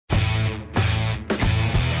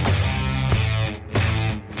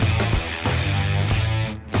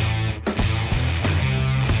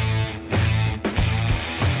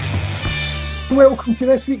welcome to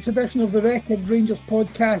this week's edition of the Record Rangers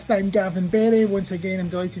podcast. I'm Gavin Berry. Once again, I'm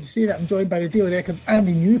delighted to say that I'm joined by the Daily Record's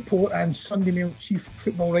Andy Newport and Sunday Mail chief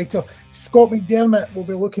football writer Scott McDermott. Will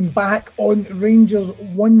be looking back on Rangers'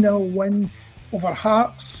 1-0 win over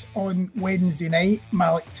Hearts on Wednesday night.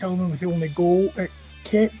 Malik Tillman with the only goal. It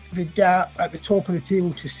kept the gap at the top of the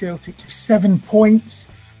table to Celtic to 7 points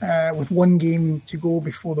with one game to go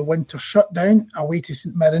before the winter shutdown away to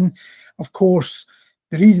St Mirren. Of course,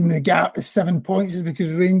 the reason the gap is 7 points is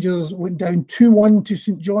because Rangers went down 2-1 to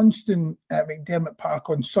St Johnstone at McDermott Park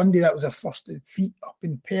on Sunday. That was their first defeat up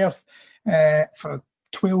in Perth for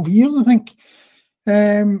 12 years, I think.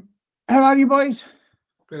 How are you, boys?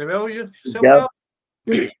 Very well, you? Yeah.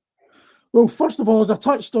 Good. Well, first of all, as I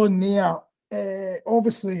touched on there,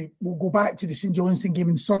 obviously we'll go back to the St Johnstone game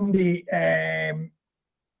on Sunday a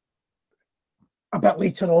bit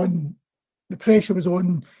later on. The pressure was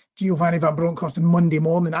on Giovanni Van Bronckhorst on Monday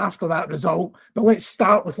morning after that result. But let's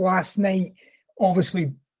start with last night.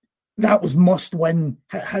 Obviously, that was must win.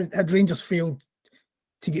 Had Rangers failed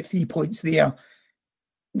to get 3 points there,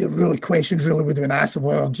 the questions would have been asked of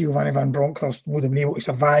whether Giovanni Van Bronckhorst would have been able to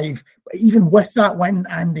survive. But even with that win,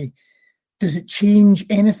 Andy, does it change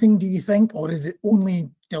anything, do you think? Or is it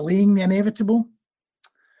only delaying the inevitable?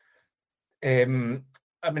 Who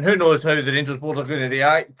knows how the Rangers board are going to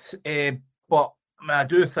react. But I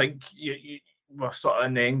do think we're sort of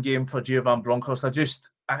in the end game for Gio Van Bronckhorst.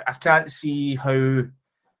 I can't see how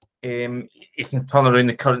he can turn around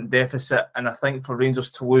the current deficit. And I think for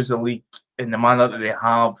Rangers to lose the league in the manner that they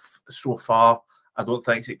have so far, I don't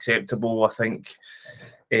think it's acceptable. I think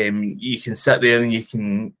you can sit there and you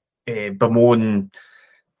can bemoan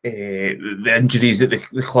the injuries that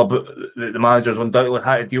the club, that the managers undoubtedly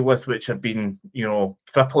had to deal with, which have been,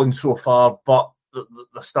 crippling so far. But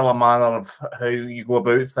there's still a manner of how you go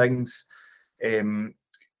about things. The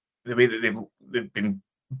way that they've been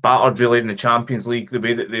battered really in the Champions League, the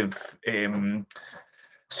way that they've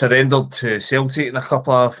surrendered to Celtic in a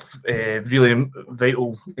couple of really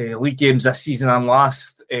vital league games this season and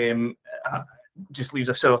last, just leaves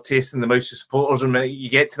a sour taste in the mouths of supporters. And when you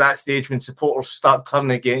get to that stage when supporters start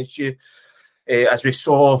turning against you, as we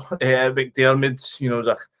saw at McDermott, there's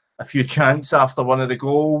a few chants after one of the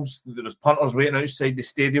goals. There was punters waiting outside the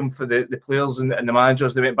stadium for the players and the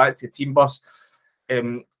managers. They went back to the team bus.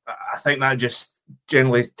 I think that just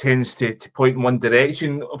generally tends to point in one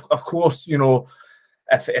direction. Of course,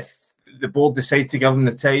 if the board decide to give them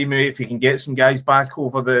the time, if you can get some guys back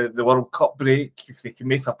over the World Cup break, if they can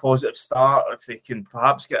make a positive start, if they can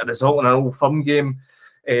perhaps get a result in an Old Firm game,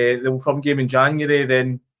 the Old Firm game in January,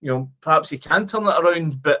 then perhaps he can turn it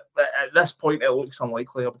around, but at this point, it looks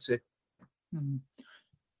unlikely, I would say.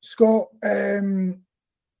 Scott,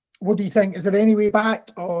 what do you think? Is there any way back?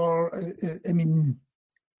 Or,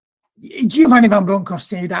 Giovanni Van Bronckhorst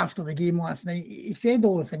said after the game last night, he said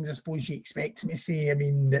all the things I suppose you expect him to say.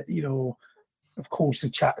 That, of course, the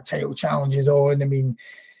title challenge is on.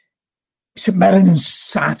 St Mirren on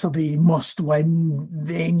Saturday must win.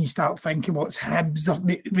 Then you start thinking, it's Hibs.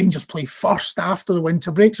 The Rangers play first after the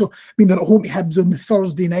winter break. So, they're at home to Hibs on the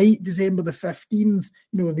Thursday night, December the 15th.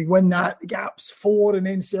 If they win that, the gap's 4, and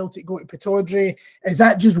then Celtic go to Pittodrie. Is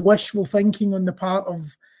that just wishful thinking on the part of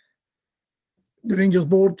the Rangers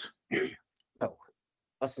board? Well,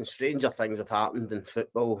 listen, stranger things have happened in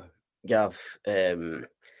football, Gav.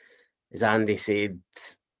 As Andy said,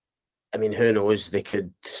 who knows? They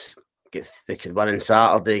could win on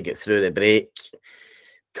Saturday, get through the break,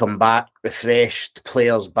 come back refreshed,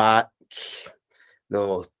 players back,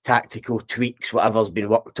 tactical tweaks, whatever's been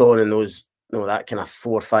worked on in those, that kind of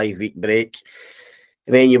 4 or 5 week break.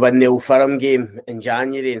 And then you win the Old Firm game in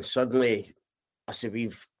January, and suddenly,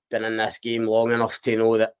 we've been in this game long enough to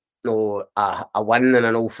know that a win in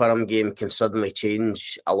an Old Firm game can suddenly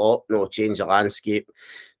change a lot, change the landscape,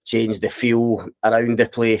 change the feel around the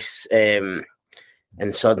place.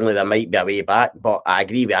 And suddenly there might be a way back. But I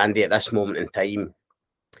agree with Andy, at this moment in time,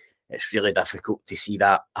 it's really difficult to see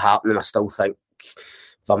that happening. I still think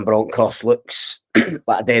Van Bronckhorst looks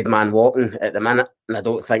like a dead man walking at the minute. And I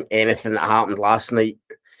don't think anything that happened last night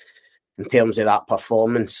in terms of that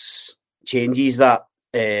performance changes that.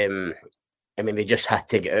 They just had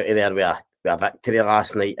to get out of there with a victory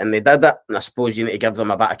last night. And they did it. And I suppose you need to give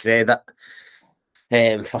them a bit of credit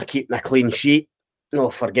for keeping a clean sheet,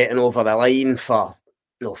 for getting over the line, for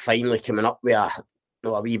finally coming up with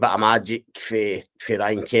a wee bit of magic for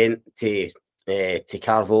Ryan Kent to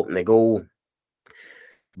carve open the goal.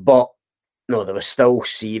 But there was still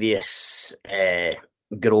serious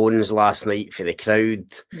groans last night for the crowd.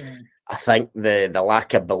 Yeah. I think the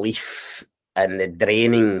lack of belief and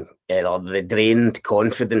the drained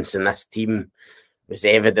confidence in this team was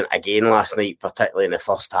evident again last night, particularly in the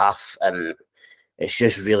first half. And it's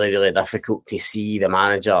just really, really difficult to see the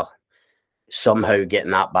manager somehow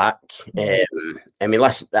getting that back. I mean,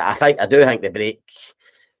 listen, I do think the break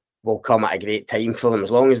will come at a great time for them,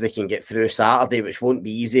 as long as they can get through Saturday, which won't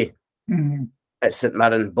be easy at St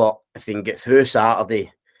Mirren. But if they can get through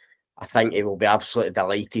Saturday, I think he will be absolutely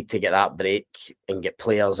delighted to get that break and get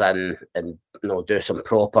players in and do some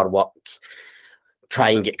proper work,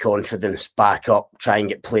 try and get confidence back up, try and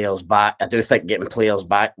get players back. I do think getting players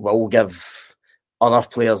back will give other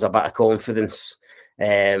players a bit of confidence.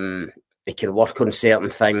 They can work on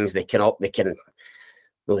certain things. They can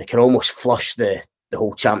almost flush the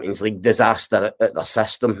whole Champions League disaster out their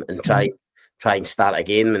system and try and start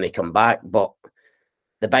again when they come back. But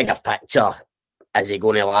the bigger picture, is he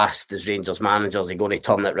going to last as Rangers manager? Is he going to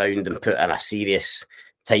turn it round and put in a serious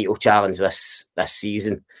title challenge this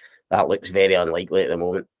season? That looks very unlikely at the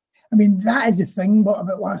moment. I mean, that is the thing about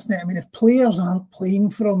last night. I mean, if players aren't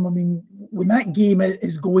playing for him, I mean, when that game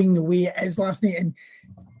is going the way it is last night, and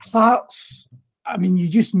Hearts, I mean, you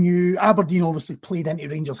just knew Aberdeen obviously played into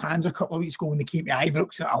Rangers' hands a couple of weeks ago when they came to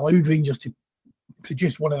Ibrox. It allowed Rangers to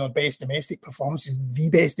produce one of their best domestic performances, the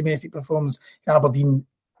best domestic performance. Aberdeen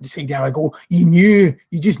decided to have a go. You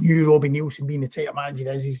just knew Robbie Neilson, being the type of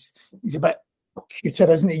manager he's a bit cuter,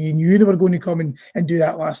 isn't he? You knew they were going to come and do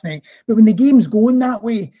that last night. But when the game's going that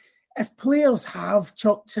way, if players have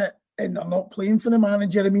chucked it and they're not playing for the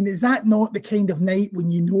manager, I mean, is that not the kind of night when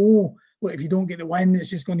you know, well, if you don't get the win, it's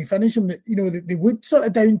just going to finish them, that, that they would sort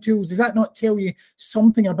of down tools? Does that not tell you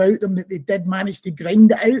something about them, that they did manage to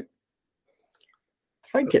grind it out? I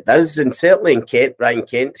think it does, and certainly in Ryan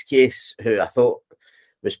Kent's case, who I thought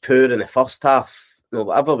was poor in the first half.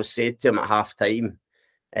 Whatever was said to him at half time,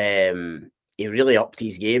 he really upped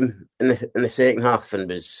his game in the second half and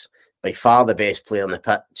was by far the best player on the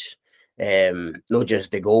pitch. Not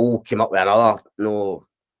just the goal, came up with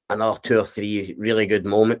another 2 or 3 really good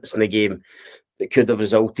moments in the game that could have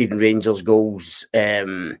resulted in Rangers goals.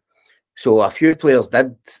 So a few players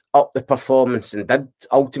did up the performance and did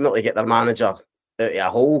ultimately get their manager out of a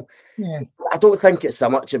hole. Yeah. I don't think it's so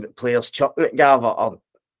much about players chucking it, Gav, or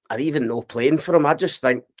even no playing for him. I just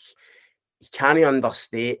think you can't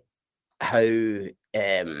understate how the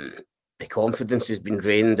confidence has been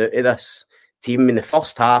drained out of this team. In the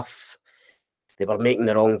first half, they were making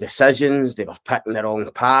the wrong decisions. They were picking the wrong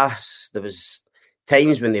pass. There was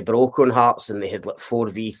times when they broke on Hearts and they had like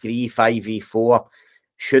 4v3, 5v4.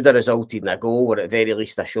 Should have resulted in a goal or at very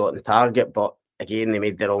least a shot on target. But again, they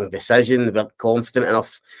made the wrong decision. They weren't confident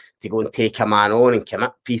enough to go and take a man on and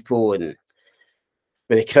commit people. And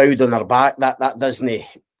with the crowd on their back, that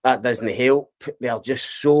doesn't help. They're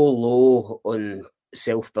just so low on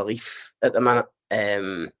self-belief at the minute.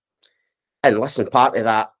 And listen, part of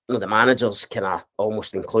that, the managers kind of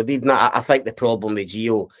almost included in that. I think the problem with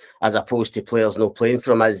Gio, as opposed to players not playing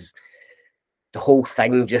for him, is the whole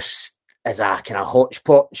thing just is a kind of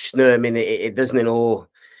hodgepodge. I mean, it doesn't know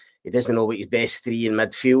what his best 3 in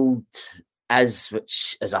midfield is,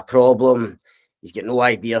 which is a problem. He's got no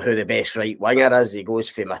idea who the best right winger is. He goes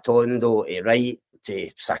from Matondo to right to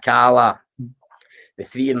Sakala. The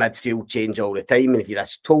 3 in midfield change all the time. And if you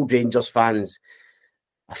just told Rangers fans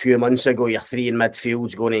a few months ago your 3 in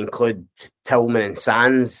midfield's going to include Tillman and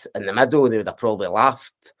Sands in the middle, they would have probably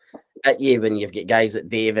laughed at you when you've got guys like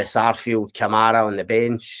Davis, Arfield, Kamara on the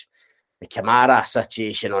bench. The Kamara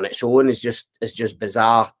situation on its own is just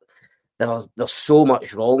bizarre. There's so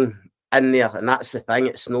much wrong in there, and that's the thing.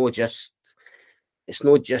 It's not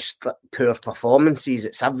just poor performances.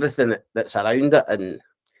 It's everything that's around it. And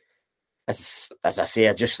as I say,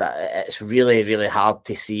 it's really, really hard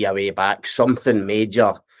to see a way back. Something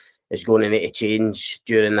major is going to need to change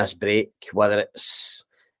during this break. Whether it's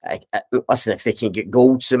listen, if they can get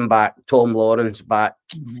Goldson back, Tom Lawrence back,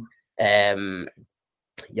 Yanis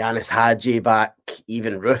Hadji back,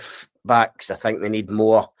 even Roof back, because I think they need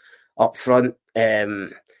more up front.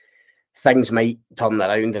 Things might turn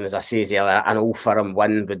around, and as I say earlier, an Old Firm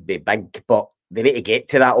win would be big, but they need to get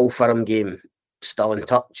to that Old Firm game still in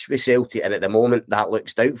touch with Celtic, and at the moment that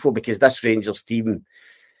looks doubtful, because this Rangers team,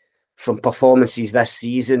 from performances this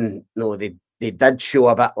season, they did show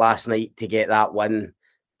a bit last night to get that win,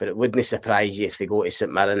 but it wouldn't surprise you if they go to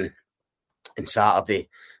St Mirren on Saturday,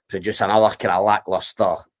 produce another kind of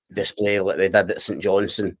lacklustre display like they did at St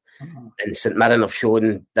Johnstone. And St Mirren have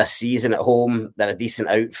shown this season at home they're a decent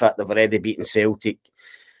outfit. They've already beaten Celtic.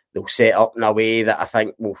 They'll set up in a way that I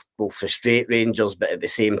think will frustrate Rangers, but at the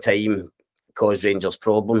same time cause Rangers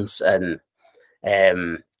problems. And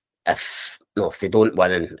if if they don't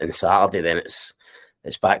win on Saturday, then it's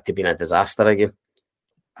back to being a disaster again.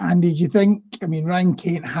 Andy, do you think, Ryan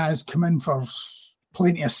Kent has come in for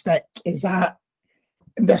plenty of stick. Is that,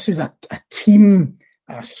 and this is a team,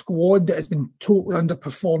 a squad that has been totally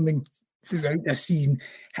underperforming throughout this season.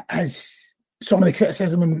 Has some of the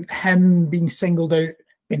criticism on him being singled out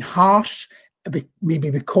been harsh, maybe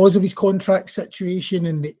because of his contract situation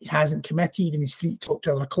and that he hasn't committed and he's free to talk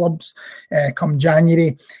to other clubs come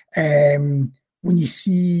January? When you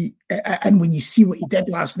see what he did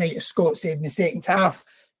last night, as Scott said, in the second half,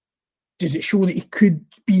 does it show that he could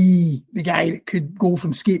be the guy that could go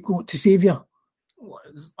from scapegoat to saviour? Well,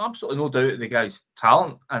 there's absolutely no doubt the guy's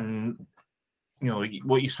talent, and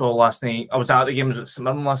what you saw last night. I was at the games at St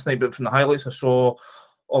Mirren last night, but from the highlights I saw,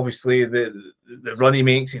 obviously the run he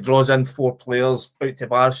makes, he draws in 4 players out to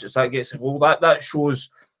Barisic, that gets a goal. That shows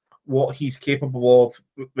what he's capable of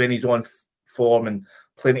when he's on form and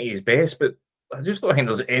playing at his best. But I just don't think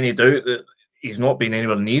there's any doubt that he's not been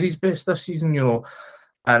anywhere near his best this season.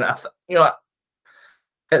 And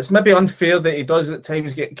it's maybe unfair that he does at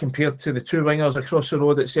times get compared to the 2 wingers across the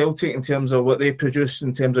road at Celtic in terms of what they produce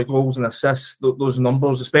in terms of goals and assists, those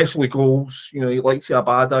numbers, especially goals. He likes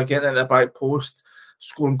Abada getting at the back post,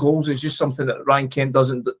 scoring goals is just something that Ryan Kent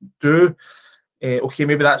doesn't do. Okay,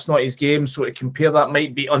 maybe that's not his game, so to compare that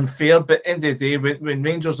might be unfair, but at the end of the day, when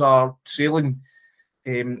Rangers are trailing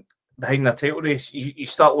behind their title race, you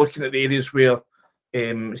start looking at the areas where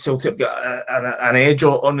Celtic got an edge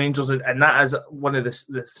on Rangers, and that is one of the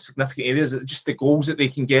significant areas, just the goals that they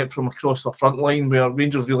can get from across the front line, where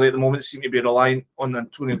Rangers really at the moment seem to be relying on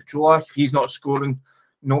Antonio Colak. If he's not scoring,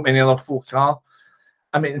 not many other folk are.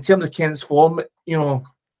 In terms of Kent's form, we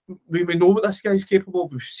know what this guy's capable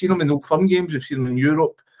of. We've seen him in Old Firm games, we've seen him in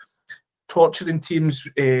Europe, torturing teams,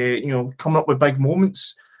 coming up with big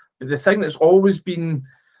moments. But the thing that's always been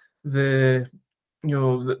the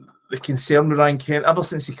concern with Ryan Kent ever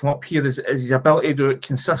since he came up here is his ability to do it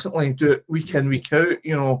consistently, do it week in, week out.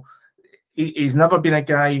 He's never been a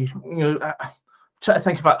guy, try to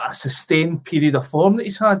think of a sustained period of form that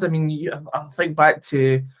he's had. I think back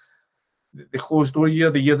to the closed door year,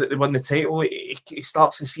 the year that they won the title. He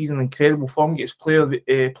starts the season in incredible form, gets player of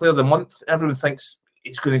the month. Everyone thinks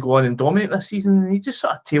he's going to go on and dominate this season, and he just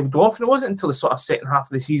sort of tailed off. And it wasn't until the sort of second half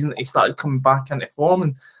of the season that he started coming back into form.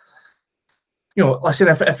 And listen,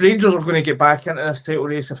 if Rangers are going to get back into this title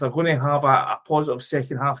race, if they're going to have a positive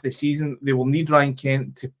second half of the season, they will need Ryan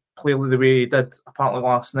Kent to play the way he did apparently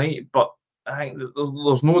last night. But I think that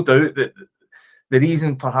there's no doubt that the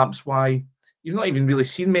reason perhaps why you've not even really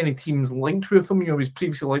seen many teams linked with him. He was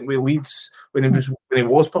previously linked with Leeds when he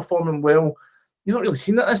was performing well. You've not really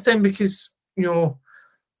seen that this time because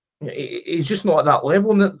he's just not at that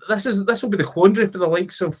level. And this will be the quandary for the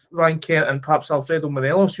likes of Ryan Kent and perhaps Alfredo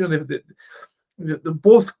Morelos. They're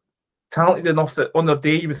both talented enough that on their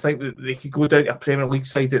day you would think that they could go down to a Premier League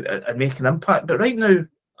side and make an impact. But right now,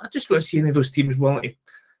 I just don't see any of those teams willing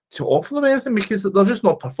to offer them anything because they're just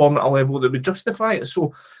not performing at a level that would justify it.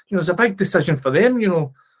 So, it's a big decision for them.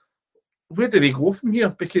 Where do they go from here?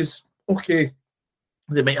 Because, okay,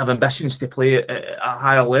 they might have ambitions to play at a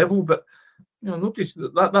higher level, but nobody's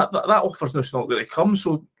that offer's just not going to come.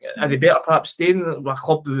 So, are they better perhaps staying with a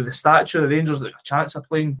club with the stature of the Rangers that have a chance of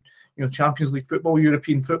playing, Champions League football,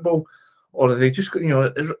 European football, or are they just, right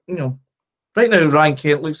now Ryan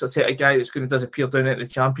Kent looks like a guy that's going to disappear down into the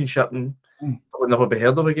Championship and will never be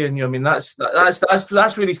heard of again. That's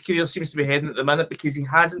where his career seems to be heading at the minute because he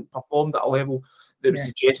hasn't performed at a level that would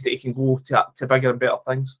suggest that he can go to bigger and better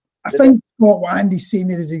things. I think what Andy's saying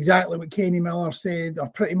there is exactly what Kenny Miller said, or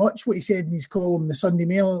pretty much what he said in his column in the Sunday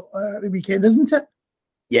Mail the weekend, isn't it?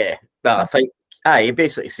 Yeah, but I think he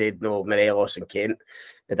basically said Morelos and Kent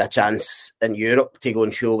had a chance in Europe to go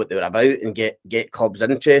and show what they were about and get clubs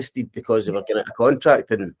interested because they were getting a contract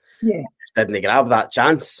and just didn't grab that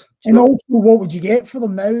chance. And also, what would you get for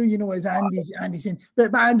them now? As Andy's saying.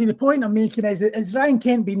 But Andy, the point I'm making is Ryan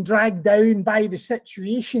Kent being dragged down by the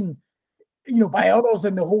situation, by others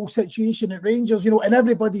in the whole situation at Rangers, and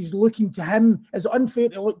everybody's looking to him. Is it unfair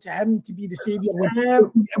to look to him to be the saviour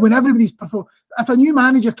when everybody's performed? If a new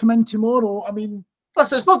manager come in tomorrow,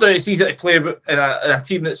 Plus, it's not that it's easy to play in a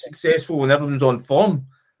team that's successful when everyone's on form.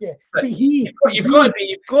 Yeah, but you've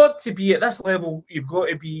got to be at this level. You've got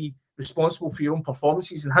to be responsible for your own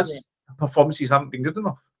performances, and his performances haven't been good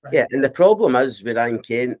enough. Right? Yeah, and the problem is with Ryan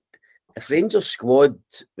Kent, if Rangers' squad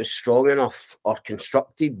was strong enough or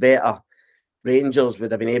constructed better, Rangers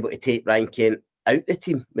would have been able to take Ryan Kent out the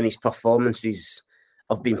team when his performances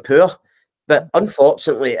have been poor. But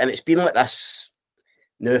unfortunately, and it's been like this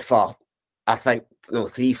now for, I think,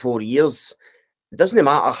 3-4 years, it doesn't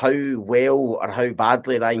matter how well or how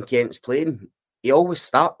badly Ryan Kent's playing, he always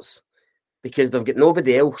starts because they've got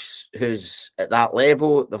nobody else who's at that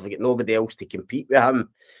level. They've got nobody else to compete with him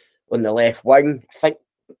on the left wing. I think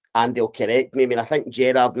Andy will correct me. I mean, I think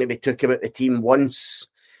Gerrard maybe took him out the team once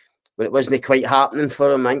when it wasn't quite happening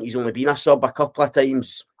for him. I think he's only been a sub a couple of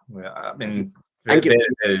times. Yeah, I mean, very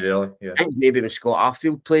rarely. Yeah. I think maybe when Scott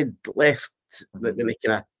Arfield played left, when they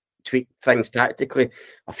kind of tweaked things tactically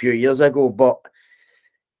a few years ago. But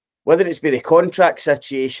whether it's been the contract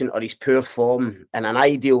situation or his poor form, in an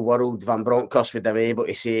ideal world, Van Bronckhorst would have been able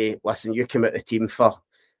to say, listen, you come out the team for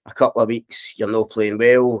a couple of weeks, you're not playing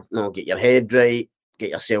well, get your head right,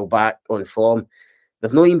 get yourself back on form.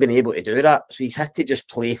 They've not even been able to do that. So he's had to just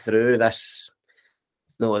play through this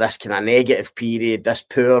kind of negative period, this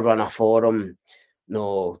poor run of form,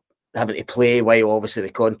 having to play while obviously the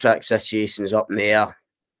contract situation is up in the air.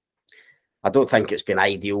 I don't think it's been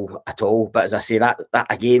ideal at all. But as I say, that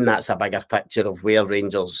again, that's a bigger picture of where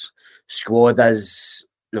Rangers' squad is,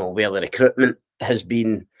 where the recruitment has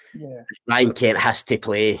been. Yeah. Ryan Kent has to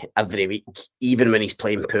play every week, even when he's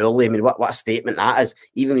playing poorly. I mean, what a statement that is.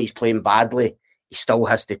 Even when he's playing badly, he still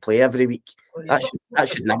has to play every week. That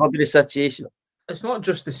should never be the situation. It's not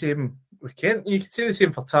just the same with Kent. You could say the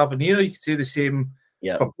same for Tavernier. You could say the same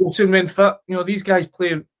for Bolton when fit. These guys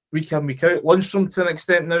play week in, week out. Lundstrom to an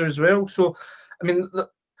extent now as well. So, I mean,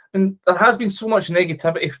 there has been so much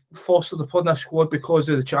negativity fostered upon this squad because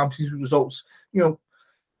of the Champions League results.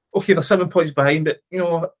 Okay, they're 7 points behind, but,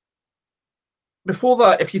 before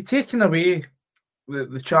that, if you're taking away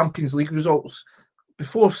the Champions League results,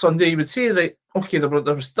 before Sunday, you would say, right, okay, they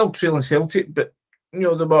were still trailing Celtic, but,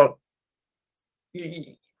 it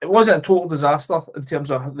wasn't a total disaster in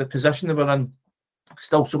terms of the position they were in.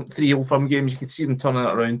 Still some 3-0 from games, you could see them turning it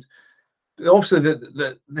around. But obviously,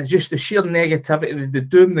 the sheer negativity, the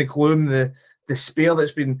doom, the gloom, the despair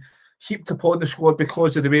that's been heaped upon the squad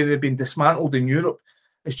because of the way they've been dismantled in Europe,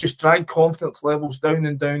 it's just dragged confidence levels down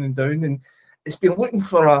and down and down. And it's been looking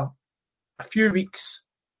for a few weeks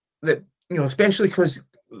that, especially because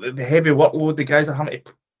the heavy workload, the guys are having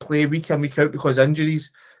to play week in, week out because of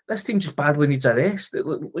injuries. This team just badly needs a rest.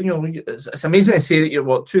 It's amazing to say that you're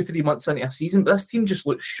 2-3 months into a season, but this team just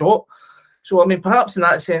looks shot. So I mean, perhaps in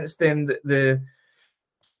that sense, then the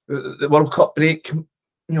World Cup break,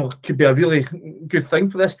 could be a really good thing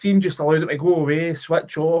for this team. Just allow them to go away,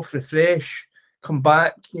 switch off, refresh, come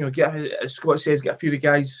back. Get, as Scott says, get a few of the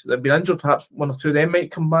guys that have been injured. Perhaps one or two of them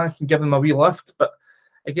might come back and give them a wee lift. But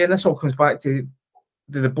again, this all comes back to,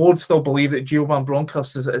 do the board still believe that Gio Van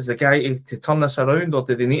Bronckhorst is the guy to turn this around, or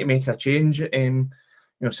do they need to make a change?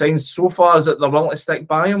 Signs so far is that they're willing to stick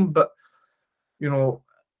by him, but I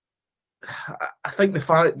think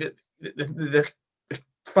the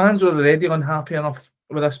fans are already unhappy enough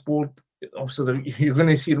with this board. Obviously, you're going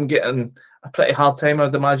to see them getting a pretty hard time,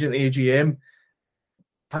 I'd imagine, at AGM.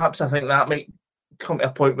 Perhaps I think that might come to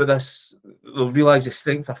a point where they'll realise the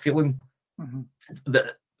strength of feeling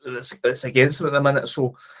that it's against them at the minute.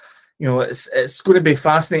 So, it's going to be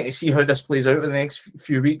fascinating to see how this plays out in the next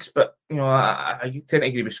few weeks. But I tend to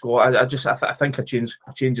agree with Scott. I think a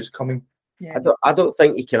change is coming. Yeah. I don't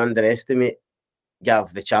think you can underestimate,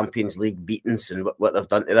 Gav, the Champions League beatings and what they've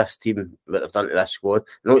done to this team, what they've done to this squad.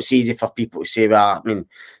 I know it's easy for people to say, well, I mean,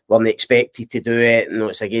 weren't expected to do it.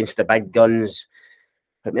 It's against the big guns.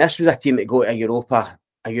 But this was a team that got a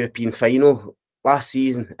European final last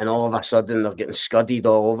season, and all of a sudden they're getting scudded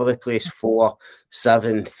all over the place.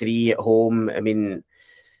 4-7-3 at home. I mean,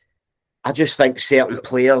 I just think certain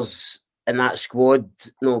players in that squad,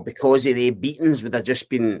 because of the beatings, would have just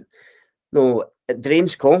been, it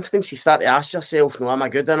drains confidence. You start to ask yourself, am I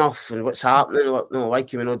good enough? And what's happening? Why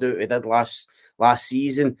can we not do what we did last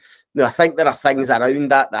season? I think there are things around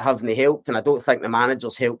that haven't helped, and I don't think the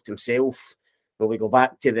manager's helped himself. We go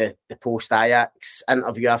back to the post-Ajax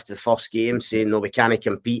interview after the first game saying, no, we can't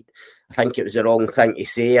compete. I think it was the wrong thing to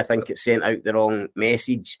say. I think it sent out the wrong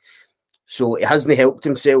message. So he hasn't helped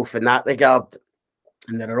himself in that regard.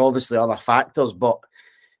 And there are obviously other factors, but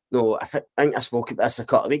I think I spoke about this a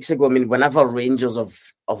couple of weeks ago. I mean, whenever Rangers have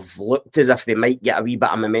looked as if they might get a wee bit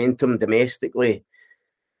of momentum domestically,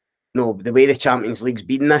 the way the Champions League's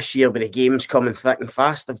been this year, with the games coming thick and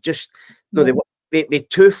fast, they've just, they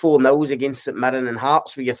 2-4-0s against St Mirren and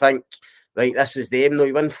Hearts, where you think, right, this is them.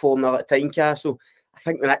 You win 4-0 at Tynecastle. I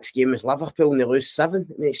think the next game is Liverpool and they lose 7.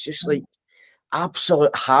 And it's just like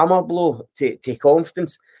absolute hammer blow to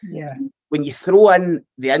confidence. Yeah. When you throw in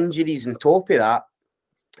the injuries on top of that,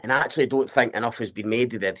 and I actually don't think enough has been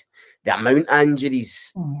made of the amount of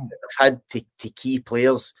injuries that they've had to key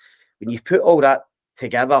players. When you put all that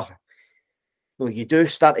together, you do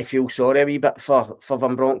start to feel sorry a wee bit for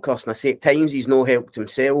Van Bronckhorst. And I say at times he's not helped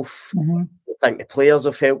himself. I think the players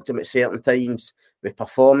have helped him at certain times with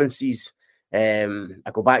performances. I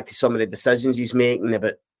go back to some of the decisions he's making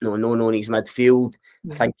about no knowing his midfield.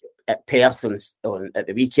 I think at Perth at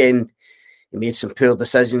the weekend, he made some poor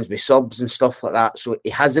decisions with subs and stuff like that. So he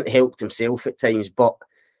hasn't helped himself at times. But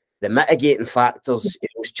the mitigating factors in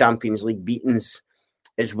those Champions League beatings,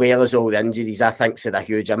 as well as all the injuries, I think had a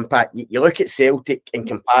huge impact. You look at Celtic in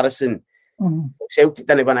comparison. Celtic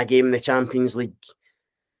didn't win a game in the Champions League,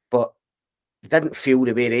 but they didn't feel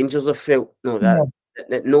the way Rangers have felt.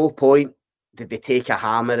 At no point did they take a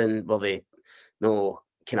hammer and were they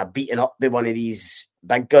kind of beating up by one of these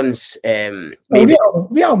big guns. Maybe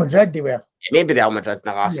Real Madrid they were. Maybe Real Madrid in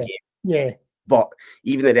the last game. Yeah. But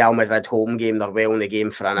even the Real Madrid home game, they're well in the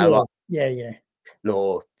game for an hour. Yeah.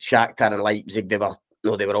 No, Shakhtar and Leipzig, they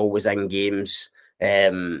were always in games.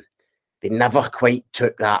 They never quite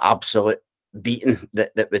took that absolute beating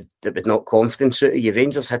that would knock confidence out of you.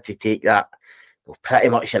 Rangers had to take that pretty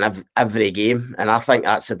much in every game, and I think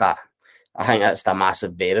that's the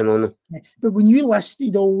massive bearing on them. But when you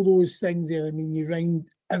listed all those things there, I mean, you round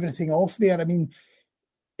everything off there. I mean,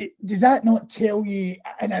 does that not tell you?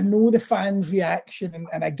 And I know the fans' reaction,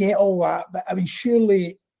 and I get all that, but I mean,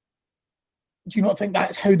 surely, do you not think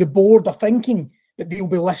that's how the board are thinking, that they'll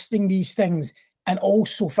be listing these things and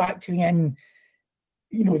also factoring in,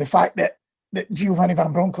 the fact that Giovanni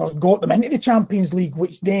Van Bronckhorst got them into the Champions League,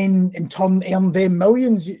 which then in turn earned them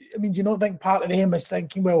millions? I mean, do you not think part of them is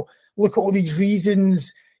thinking, well, look at all these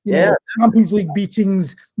reasons, Champions League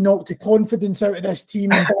beatings knocked the confidence out of this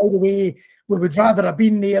team, and by the way, we would rather have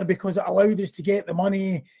been there because it allowed us to get the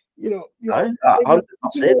money, 100%.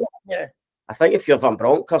 Yeah. I think if you're Van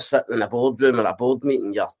Bronckhorst sitting in a boardroom or a board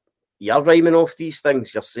meeting, you're rhyming off these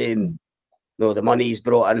things. You're saying, the money's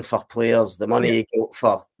brought in for players, the money got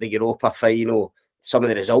for the Europa final, some of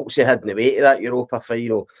the results he had in the way to that Europa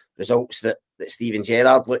final, results that Steven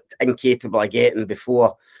Gerrard looked incapable of getting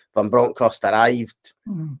before Van Bronckhorst arrived.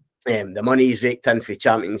 The money he's raked in for the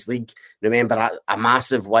Champions League. Remember a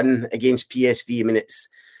massive win against PSV. I mean,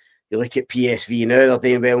 you look at PSV now,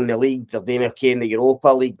 they're doing well in the league, they're doing okay in the Europa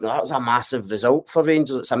League. Now, that was a massive result for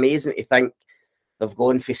Rangers. It's amazing to think they've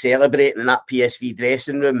gone for celebrating in that PSV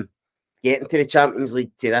dressing room, getting to the Champions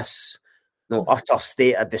League, to this utter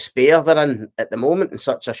state of despair they're in at the moment in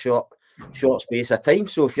such a short space of time.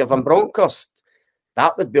 So if you're Van Bronckhorst,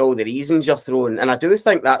 that would be all the reasons you're throwing. And I do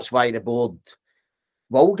think that's why the board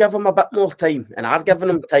will give him a bit more time and are giving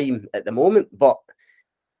him time at the moment. But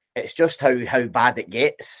it's just how bad it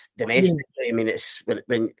gets domestically. I mean, it's when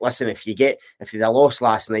if they lost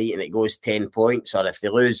last night and it goes 10 points, or if they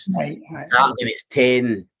lose and it's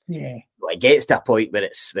 10, it gets to a point where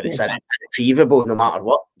it's unachievable no matter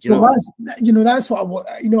what. That's what I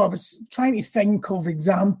was trying to think of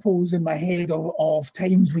examples in my head of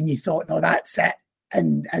times when you thought, no, that's it,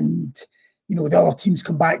 and the other teams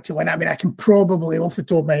come back to win. I mean, I can probably off the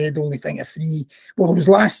top of my head only think of 3. Well, there was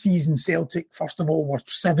last season, Celtic, first of all, were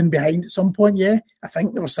 7 behind at some point. Yeah, I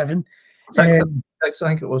think there were 7. 6, I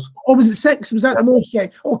think it was. Oh, was it 6? Was that the most? Yeah.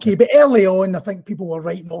 Okay, but early on, I think people were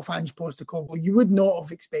writing off Ange Postecoglou. You would not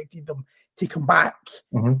have expected them to come back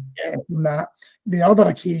from that. The other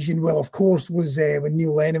occasion, well, of course, was when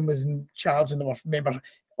Neil Lennon was in charge, and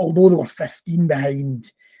although they were 15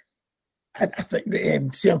 behind, I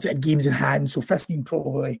think Celtic had games in hand, so 15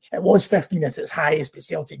 probably. It was 15 at its highest, but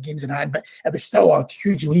Celtic games in hand. But it was still a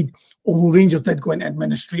huge lead, although Rangers did go into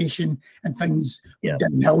administration and things went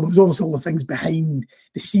downhill. There was obviously all the things behind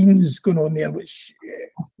the scenes going on there, which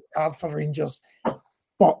are hard for Rangers.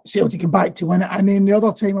 But Celtic came back to win it. And then the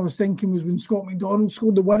other time I was thinking was when Scott McDonald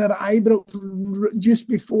scored the winner at Ibrox just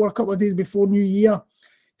before, a couple of days before New Year.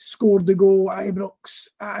 Scored the goal at Ibrox,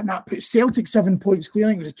 and that put Celtic 7 points clear. I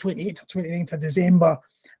think it was the 28th or 29th of December,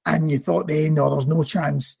 and you thought then, no, there's no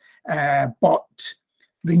chance. But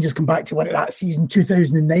Rangers come back to win it that season,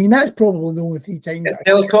 2009. That's probably the only 3 times.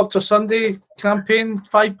 Helicopter Sunday campaign,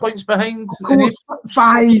 5 points behind. Of course,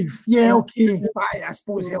 5. Yeah, okay. 5, I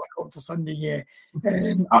suppose Helicopter Sunday, yeah.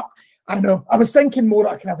 I know. I was thinking more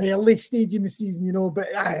at a kind of early stage in the season,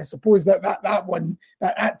 but I suppose that one,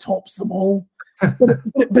 that tops them all.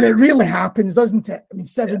 but it really happens, doesn't it? I mean,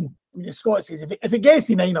 7. I mean, Scott says if it gets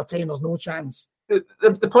to 9 or 10, there's no chance. The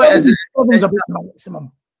point is, it's a bit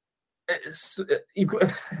maximum.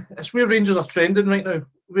 It's where Rangers are trending right now.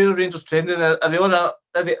 Where Rangers trending? Are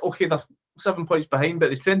they okay? They're 7 points behind, but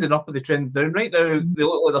they're trending up or they're trending down right now. They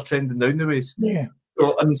look like they're trending down the ways. Yeah.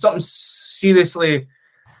 So I mean, something seriously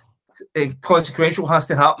consequential has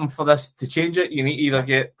to happen for this to change it. You need to either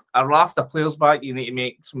get a raft of players back. You need to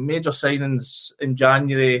make some major signings in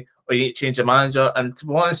January, or you need to change the manager. And to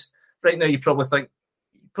be honest, right now you probably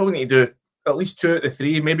need to do at least 2 out of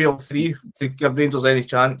 3, maybe all 3, to give Rangers any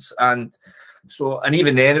chance. And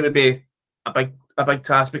even then it would be a big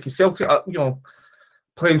task, because Celtic are,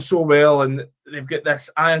 playing so well, and they've got this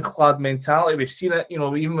ironclad mentality. We've seen it,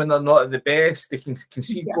 even when they're not at the best, they can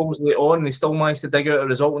concede goals late on, and they still manage to dig out a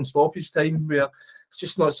result in stoppage time, where it's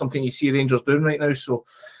just not something you see Rangers doing right now. So,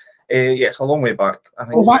 it's a long way back. I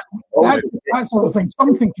think that's the other thing.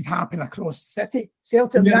 Something could happen across City.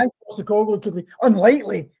 Celtic, Chicago could be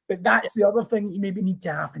unlikely, but that's the other thing you maybe need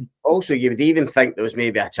to happen. Also, you would even think there was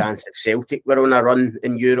maybe a chance if Celtic were on a run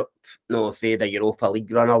in Europe, if they had a Europa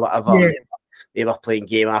League run or whatever. Yeah. They were playing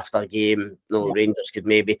game after game. Rangers could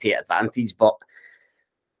maybe take advantage. But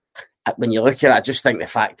when you look at it, I just think the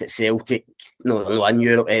fact that Celtic, they're not in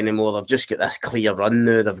Europe anymore, they've just got this clear run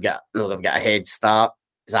now. They've got a head start.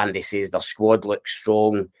 As Andy says, their squad looks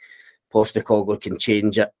strong. Postecoglou can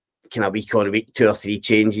change it kind of week on week, 2 or 3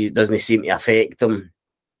 changes. It doesn't seem to affect them.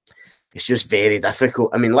 It's just very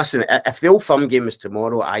difficult. I mean, listen, if the Old Firm game was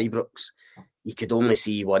tomorrow at Ibrox, you could only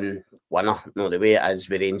see one winner. The way it is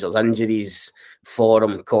with Rangers' injuries,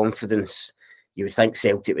 form, confidence, you would think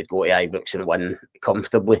Celtic would go to Ibrox and win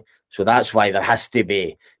comfortably. So that's why there has to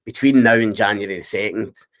be, between now and January the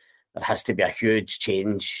 2nd, there has to be a huge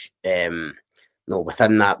change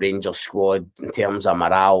within that Rangers squad in terms of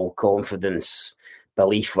morale, confidence,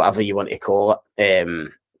 belief, whatever you want to call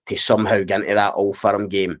it, to somehow get into that Old Firm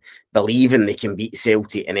game, believing they can beat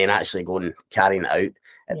Celtic and then actually go and carrying it out.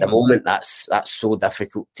 At the moment, that's so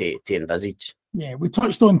difficult to envisage. Yeah, we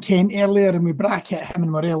touched on Kent earlier, and we bracket him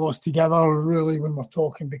and Morelos together really when we're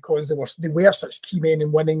talking, because they were such key men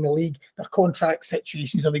in winning the league. Their contract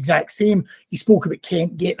situations are the exact same. You spoke about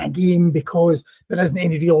Kent getting a game because there isn't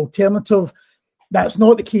any real alternative. That's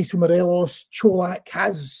not the case with Morelos. Čolak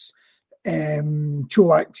has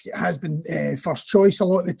been first choice a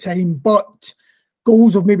lot of the time, but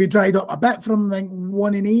goals have maybe dried up a bit from, I think,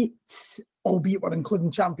 1 in 8, albeit we're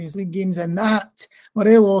including Champions League games in that.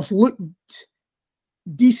 Morelos looked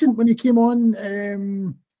decent when he came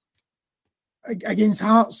on against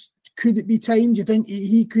Hearts. Could it be time? Do you think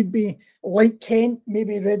he could be, like Kent,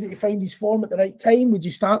 maybe ready to find his form at the right time? Would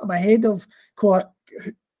you start him ahead of Kolak,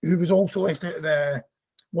 who was also left out of the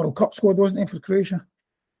World Cup squad, wasn't he, for Croatia?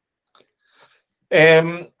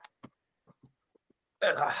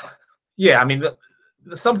 Yeah, I mean,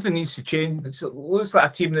 something needs to change. It looks like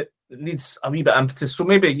a team that needs a wee bit of impetus. So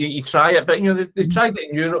maybe you try it, but they tried it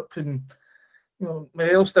in Europe, and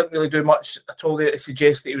Morelos didn't really do much at all there to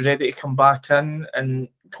suggest that he was ready to come back in. And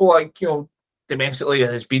Kolak, domestically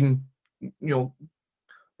has been,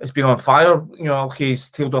 it's been on fire. Okay, he's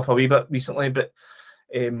tailed off a wee bit recently, but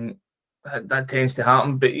that tends to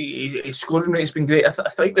happen. But his scoring rate's been great. I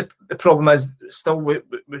think the problem is still with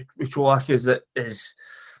Čolak is that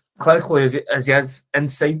clinically as he is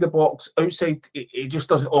inside the box, outside he just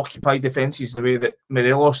doesn't occupy defences the way that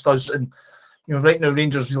Morelos does. And right now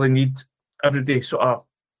Rangers really need everybody sort of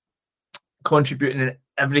contributing in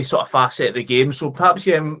every sort of facet of the game. So perhaps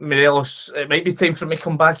Morelos, it might be time for him to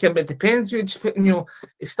come back in, but it depends. He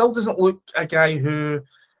still doesn't look a guy who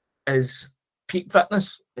is peak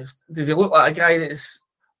fitness. Does he look like a guy that's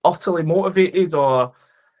utterly motivated? Or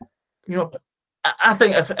I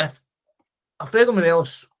think if Alfredo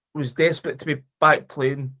Morelos was desperate to be back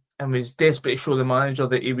playing and was desperate to show the manager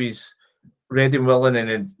that he was ready and willing,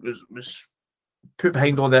 and was put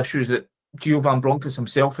behind all the issues that Gio Van Bronckhorst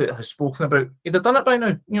himself has spoken about, he'd have done it by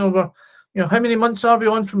now. How many months are we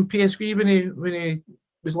on from PSV when he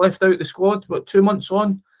was left out of the squad? What, 2 months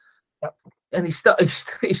on? Yep. And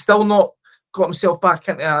he's still not got himself back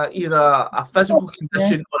into either a physical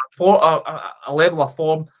condition or a level of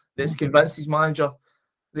form that's convinced his manager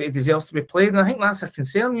that he deserves to be playing. And I think that's a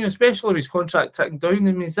concern, especially with his contract ticking down.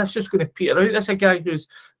 I mean, is this just going to peter out? This is a guy who's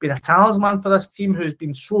been a talisman for this team, who's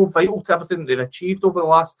been so vital to everything that they've achieved over the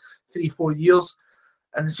last 3-4 years.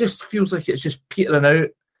 And it just feels like it's just petering out.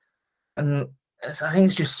 And I think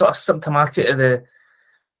it's just sort of symptomatic of the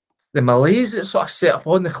malaise that's sort of set up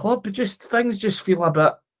on the club. But things just feel a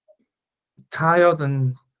bit tired.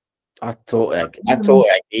 And I totally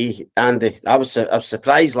agree, Andy. I was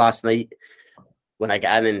surprised last night when I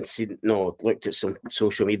got in and looked at some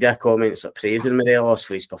social media comments praising Morelos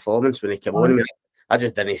for his performance when he came on. I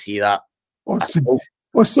just didn't see that.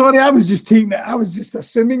 Well, sorry, I was just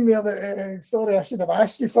assuming there that. Sorry, I should have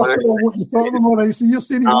asked you first of all what you thought of him. All right, so you're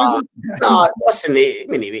saying he wasn't? No, listen,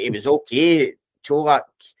 he was okay. Čolak.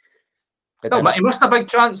 He missed a big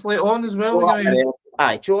chance late on as well.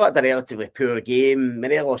 Čolak had a relatively poor game.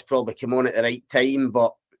 Morelos probably came on at the right time,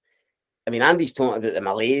 but I mean, Andy's talking about the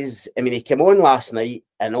malaise. I mean, he came on last night,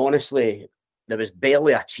 and honestly, there was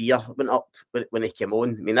barely a cheer went up when he came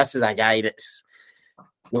on. I mean, this is a guy that's,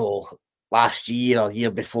 last year or year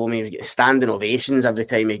before me, he was getting standing ovations every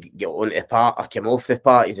time he got onto the park or came off the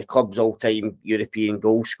park. He's the club's all-time European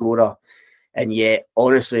goal scorer. And yet,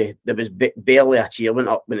 honestly, there was barely a cheer went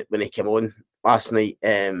up when he came on last night.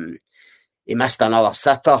 He missed another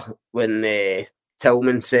sitter when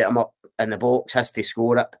Tillman set him up in the box, has to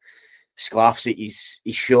score it. Sclaffs it, his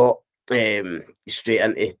shot straight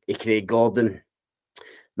into Craig Gordon.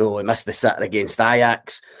 No, he missed the sitter against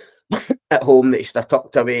Ajax at home that he should have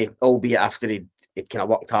tucked away, albeit after he'd kind of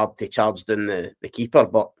worked hard to charge down the keeper.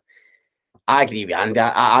 But I agree with Andy.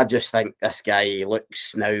 I just think this guy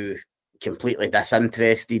looks now completely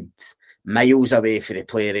disinterested, miles away from the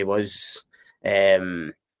player he was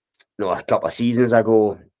a couple of seasons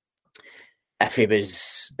ago. If he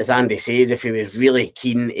was, as Andy says, if he was really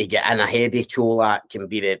keen to get in ahead of Čolak and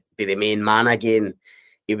be the main man again,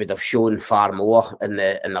 he would have shown far more in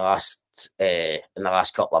the last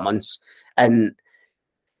couple of months. And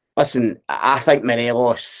listen, I think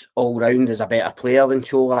Morelos all round is a better player than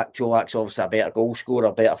Čolak. Čolak's obviously a better goal scorer,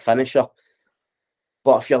 a better finisher.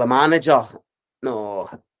 But if you're the manager,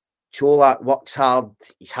 Čolak works hard.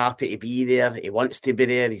 He's happy to be there. He wants to be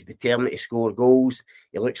there. He's determined to score goals.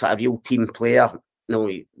 He looks like a real team player.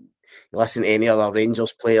 You listen to any other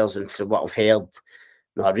Rangers players, and from what I've heard,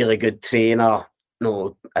 a really good trainer.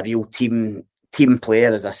 A real team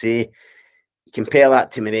player, as I say. You compare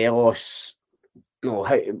that to Morelos.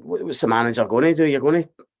 What's the manager going to do? You're going to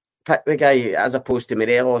pick the guy as opposed to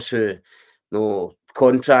Morelos, who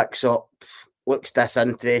contracts up, looks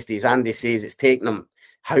disinterested. As Andy says, it's taken him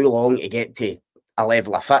how long to get to a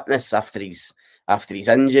level of fitness after his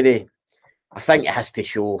injury. I think it has to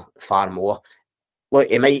show far more. Look,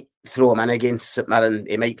 he might throw him in against St Mirren.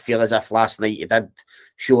 He might feel as if last night he did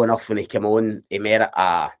show enough when he came on to merit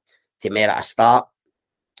a start.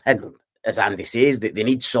 And as Andy says, they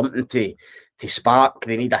need something to spark.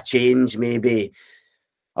 They need a change, maybe.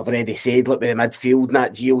 I've already said, look, with the midfield,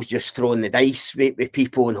 Nat Gio's just throwing the dice with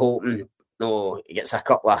people and hoping he gets a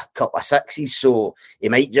couple of sixes. So he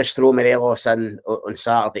might just throw Morelos in on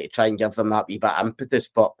Saturday to try and give them that wee bit of impetus.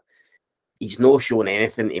 But he's not shown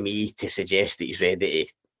anything to me to suggest that he's ready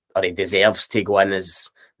to, or he deserves to go in as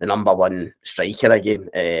the number one striker again.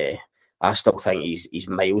 I still think he's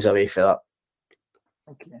miles away for that.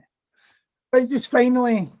 Okay. Right, just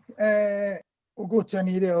finally, we'll go to an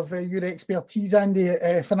area of your expertise, Andy,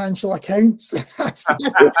 financial accounts.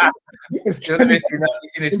 It's going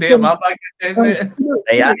to stay on my back. Right, I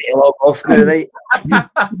need to log off now, right?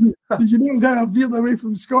 Did you notice how I veered away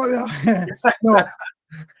from Scott there?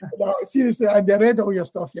 No, seriously, Andy, I read all your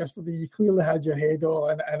stuff yesterday. You clearly had your head all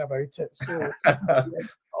in about it. So,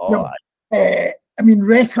 I mean,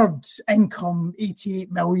 record income,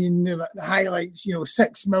 88 million, the highlights,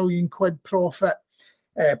 6 million quid profit.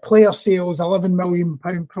 Player sales, £11 million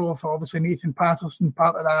profit. Obviously, Nathan Patterson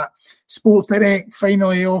part of that. Sports Direct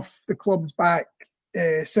finally off the club's back,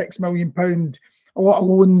 £6 million. A lot of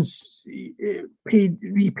loans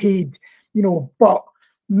repaid, but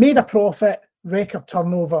made a profit. Record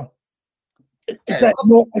turnover.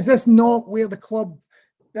 Is this not where the club?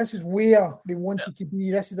 This is where they wanted to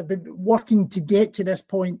be. This has been working to get to this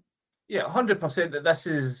point. Yeah, 100% that this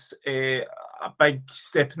is a big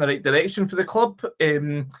step in the right direction for the club.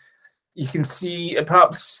 You can see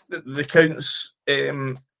perhaps the accounts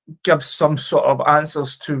give some sort of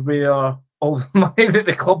answers to where all the money that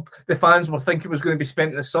the fans were thinking was going to be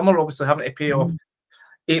spent in the summer, obviously having to pay off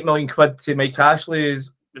 8 million quid to Mike Ashley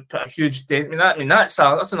is put a huge dent. I mean that's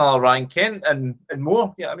another Ryan Kent and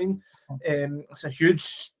more. Yeah, it's a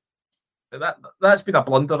huge. That's been a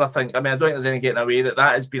blunder, I think. I don't think there's any getting away that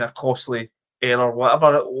has been a costly error,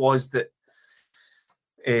 whatever it was that.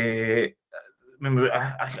 I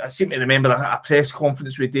seem to remember a press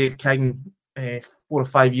conference with Dave King 4 or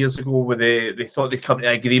 5 years ago where they thought they'd come to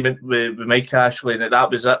an agreement with Mike Ashley and that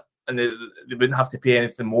was it, and they wouldn't have to pay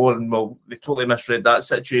anything more. And they totally misread that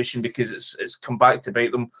situation because it's come back to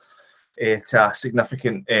bite them to a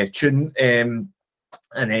significant tune.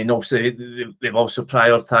 And then obviously they've also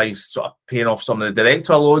prioritised sort of paying off some of the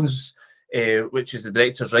director loans, which is the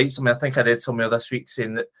director's rights. I think I read somewhere this week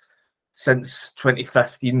saying that since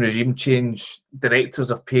 2015 regime change, directors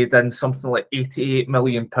have paid in something like £88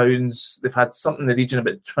 million. They've had something in the region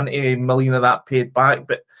about 20 million of that paid back,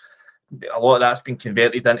 but a lot of that's been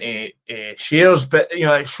converted into shares. But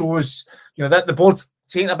it shows that the board's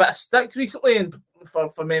taken a bit of stick recently, and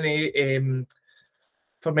for many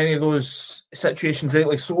for many of those situations,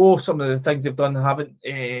 rightly so. Some of the things they've done haven't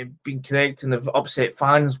been correct and have upset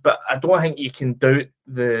fans. But I don't think you can doubt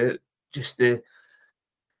the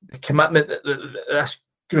commitment that this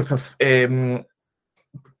group of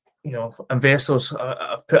investors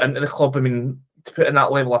have put into the club. I mean, to put in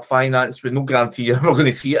that level of finance with no guarantee you're ever going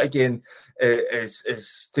to see it again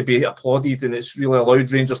is to be applauded, and it's really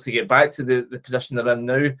allowed Rangers to get back to the position they're in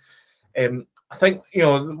now. I think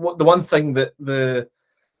the one thing that the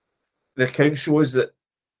account shows that,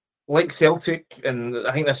 like Celtic, and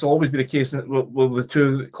I think this will always be the case with the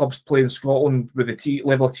two clubs play in Scotland with the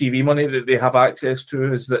level of TV money that they have access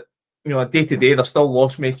to, is that day to day they're still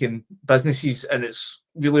loss-making businesses, and it's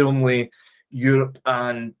really only Europe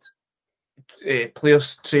and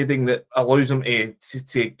players trading that allows them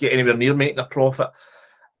to get anywhere near making a profit.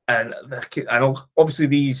 And obviously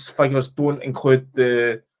these figures don't include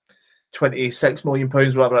the £26 million,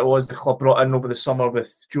 whatever it was, the club brought in over the summer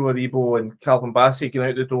with Joe Aribo and Calvin Bassey going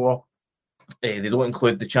out the door. They don't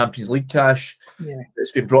include the Champions League cash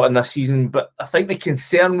that's been brought in this season. But I think the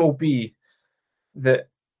concern will be that,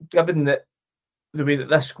 given that the way that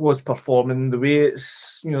this squad's performing, the way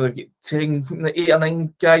it's, they're taking 8 or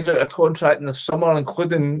 9 guys out of contract in the summer,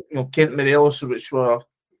 including, Kent Morelos, which were,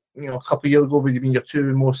 a couple of years ago would have been your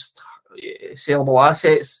two most sellable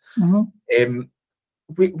assets. Mm-hmm.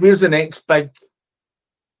 Where's the next big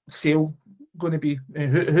sale going to be?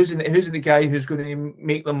 Who's the guy who's going to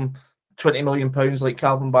make them £20 million like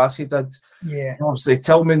Calvin Bassey did? Yeah. Obviously,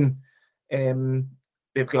 Tillman,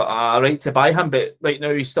 they've got a right to buy him, but right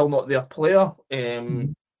now he's still not their player. You're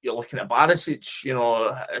looking at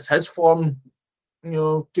Barisic, is his form,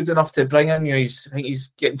 good enough to bring in? I think he's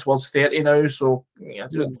getting towards 30 now, so I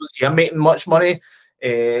don't see him making much money.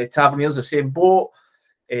 Tavernier's the same boat.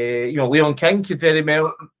 Leon King could very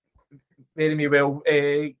well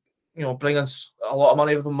bring us a lot of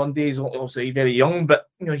money over Monday. He's obviously very young, but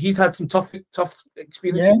he's had some tough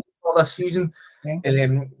experiences for this season. Yeah. And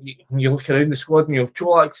then you look around the squad, and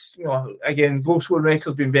Cholak's, again, goal scoring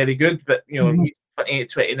record's been very good, but he's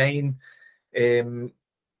 28-29.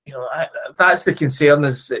 That's the concern,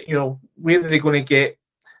 is that where are they going to get?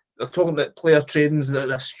 They're talking about player trading,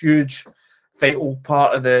 this huge vital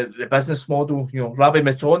part of the business model. Rabbi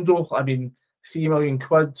Matondo, I mean, £3 million.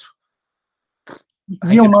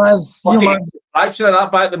 Yilmaz. Actually,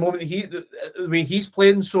 that back at the moment, the way he's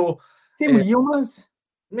playing. So same with Yilmaz.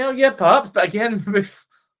 Yeah, perhaps, but again,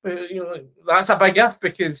 that's a big if,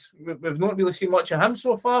 because we've not really seen much of him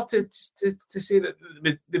so far to say that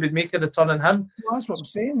they would make a return on him. Well, that's what I'm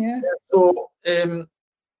saying. Yeah. So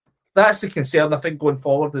that's the concern, I think, going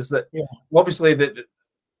forward, is that obviously the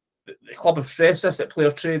club have stressed this, that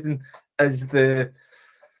player trading is the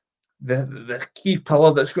key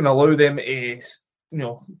pillar that's going to allow them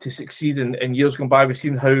to succeed in years gone by. We've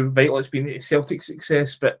seen how vital it's been to Celtic's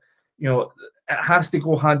success, but it has to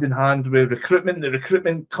go hand in hand with recruitment. The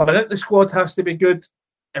recruitment coming into the squad has to be good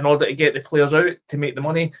in order to get the players out to make the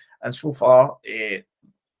money, and so far it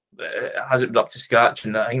hasn't been up to scratch,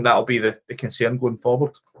 and I think that'll be the concern going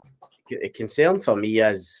forward. The concern for me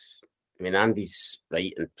is, Andy's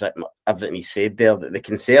right in pretty much everything he said there. That the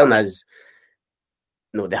concern is,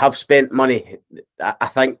 they have spent money. I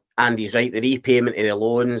think Andy's right. The repayment of the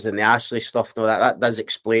loans and the Ashley stuff, that does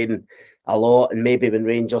explain a lot. And maybe when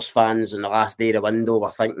Rangers fans on the last day of the window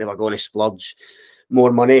were thinking they were going to splurge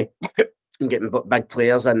more money and getting big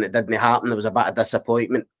players in, it didn't happen. There was a bit of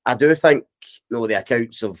disappointment. I do think the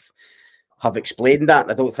accounts have explained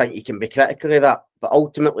that. I don't think you can be critical of that. But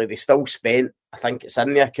ultimately, they still spent, I think it's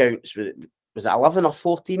in the accounts, was it 11 or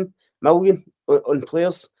 14 million on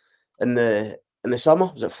players in the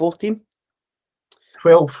summer? Was it 14?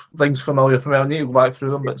 12 things familiar for me. I need to go back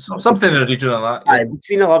through them, but something in the region of that. Yeah.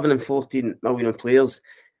 Between 11 and 14 million on players.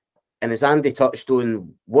 And as Andy touched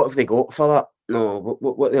on, what have they got for that?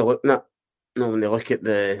 What are they looking at? When they look at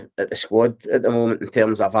the squad at the moment in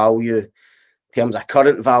terms of value, in terms of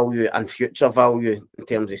current value and future value, in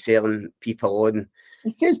terms of selling people on.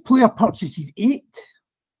 It says player purchases 8.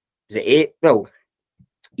 Is it 8? Well,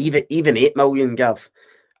 even 8 million, Gav.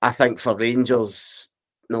 I think for Rangers,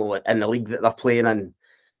 in the league that they're playing in,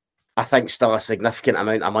 I think still a significant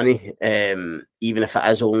amount of money, even if it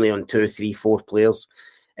is only on 2, 3, 4 players.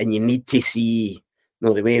 And you need to see,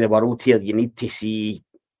 the way of the world here, you need to see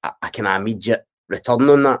a kind of immediate return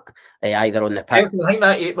on that, either on the pitch. I think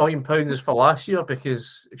that £8 million is for last year,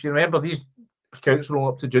 because if you remember, these accounts roll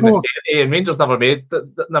up to June the 30th, and Rangers never did much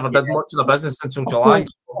of the business until July.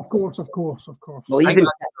 Of course. Well,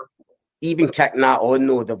 even kicking that on,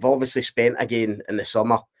 though, they've obviously spent again in the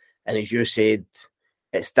summer, and as you said,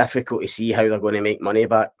 it's difficult to see how they're going to make money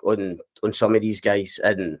back on some of these guys.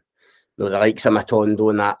 And the likes of Matondo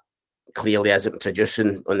and that clearly isn't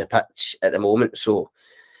producing on the pitch at the moment. So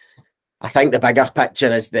I think the bigger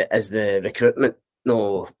picture is the recruitment.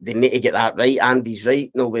 They need to get that right. Andy's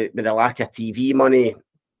right. With the lack of TV money,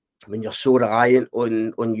 when you're so reliant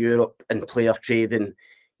on Europe and player trading,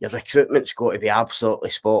 your recruitment's got to be absolutely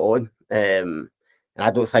spot on. And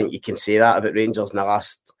I don't think you can say that about Rangers in the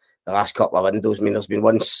last couple of windows. I mean,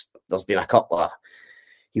 there's been a couple of,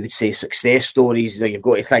 you would say, success stories. You've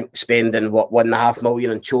got to think spending $1.5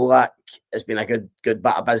 million on Cholak has been a good bit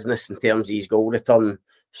of business in terms of his goal return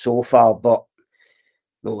so far. But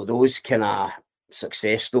those kind of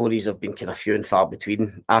success stories have been kind of few and far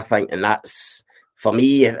between, I think. And that's, for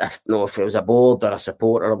me, if it was a board or a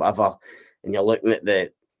supporter or whatever, and you're looking at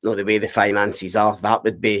the way the finances are, that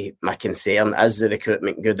would be my concern. Is the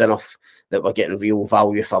recruitment good enough that we're getting real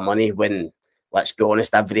value for money when, let's be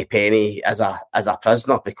honest, every penny is a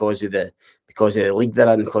prisoner because of the league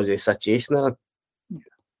they're in, because of the situation they're in?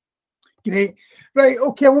 Great. Right,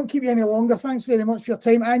 okay, I won't keep you any longer. Thanks very much for your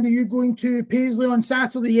time. Andy, are you going to Paisley on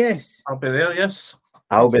Saturday? Yes. I'll be there, yes.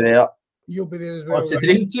 I'll be there. You'll be there as well. It's the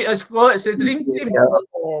dream team. It's the dream team.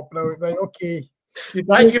 Oh, brilliant. Right, okay. You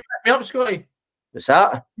pick me up, Scotty? What's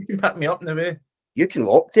that? You can pick me up in the way. You can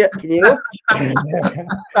walk to it, can you not?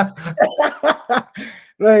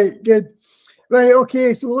 Right, good. Right,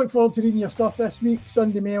 okay, so we look forward to reading your stuff this week,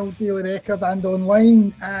 Sunday Mail, Daily Record and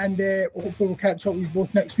online, and hopefully we'll catch up with you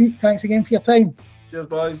both next week. Thanks again for your time. Cheers,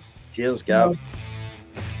 boys. Cheers, Gav.